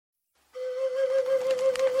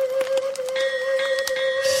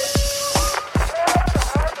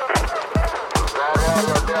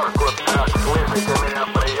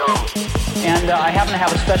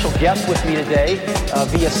have a special guest with me today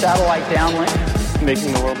via satellite downlink.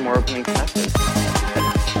 Making the world more open and connected.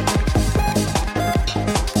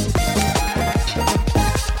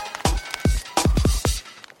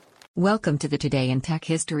 Welcome to the Today in Tech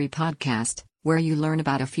History podcast, where you learn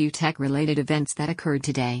about a few tech-related events that occurred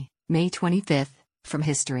today, May 25th, from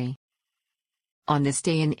history. On this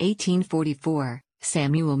day in 1844,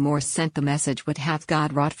 Samuel Morse sent the message "What hath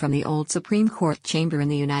God wrought" from the old Supreme Court chamber in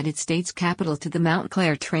the United States Capitol to the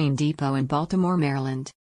Montclair train depot in Baltimore,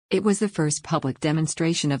 Maryland. It was the first public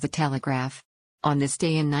demonstration of the telegraph. On this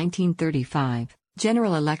day in 1935,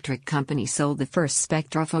 General Electric Company sold the first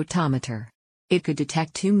spectrophotometer. It could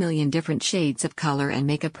detect 2 million different shades of color and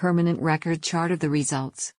make a permanent record chart of the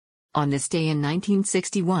results. On this day in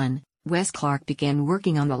 1961, Wes Clarke began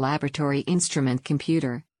working on the Laboratory Instrument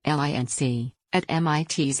Computer, LINC, at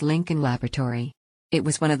MIT's Lincoln Laboratory. It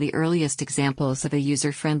was one of the earliest examples of a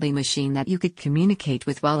user-friendly machine that you could communicate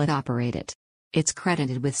with while it operated. It's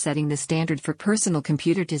credited with setting the standard for personal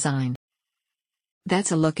computer design.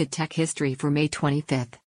 That's a look at tech history for May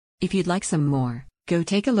 25th. If you'd like some more, go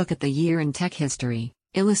take a look at the Year in Tech History,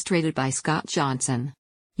 illustrated by Scott Johnson.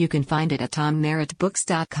 You can find it at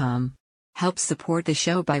tommerrittbooks.com. Help support the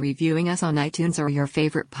show by reviewing us on iTunes or your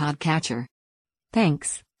favorite podcatcher.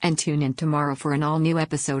 Thanks, and tune in tomorrow for an all-new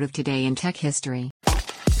episode of Today in Tech History.